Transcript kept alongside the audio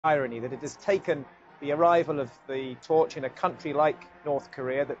irony that it has taken the arrival of the torch in a country like North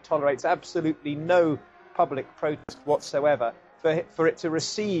Korea that tolerates absolutely no public protest whatsoever, for it to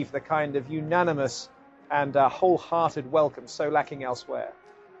receive the kind of unanimous and wholehearted welcome so lacking elsewhere.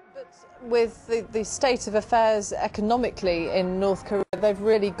 But with the state of affairs economically in North Korea, they've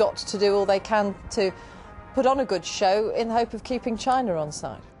really got to do all they can to put on a good show in the hope of keeping China on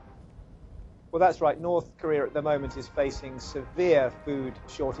side. Well, that's right. North Korea at the moment is facing severe food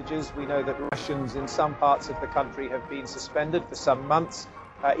shortages. We know that rations in some parts of the country have been suspended for some months,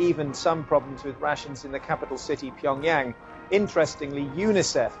 even some problems with rations in the capital city, Pyongyang. Interestingly,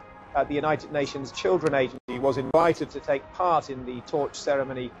 UNICEF, the United Nations Children Agency, was invited to take part in the torch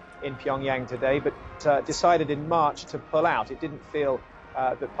ceremony in Pyongyang today, but decided in March to pull out. It didn't feel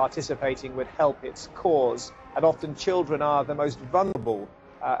that participating would help its cause, and often children are the most vulnerable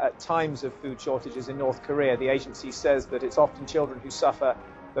at times of food shortages in North Korea. The agency says that it's often children who suffer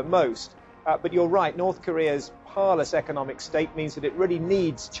the most. But you're right, North Korea's parlous economic state means that it really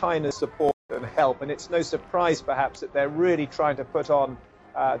needs China's support and help, and it's no surprise perhaps that they're really trying to put on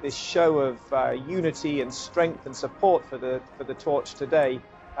this show of unity and strength and support for the torch today,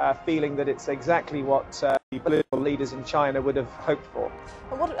 feeling that it's exactly what the political leaders in China would have hoped for.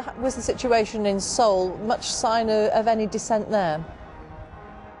 And what was the situation in Seoul? Much sign of any dissent there?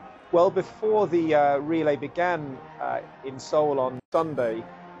 Well, before the relay began in Seoul on Sunday,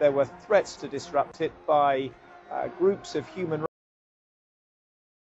 there were threats to disrupt it by groups of human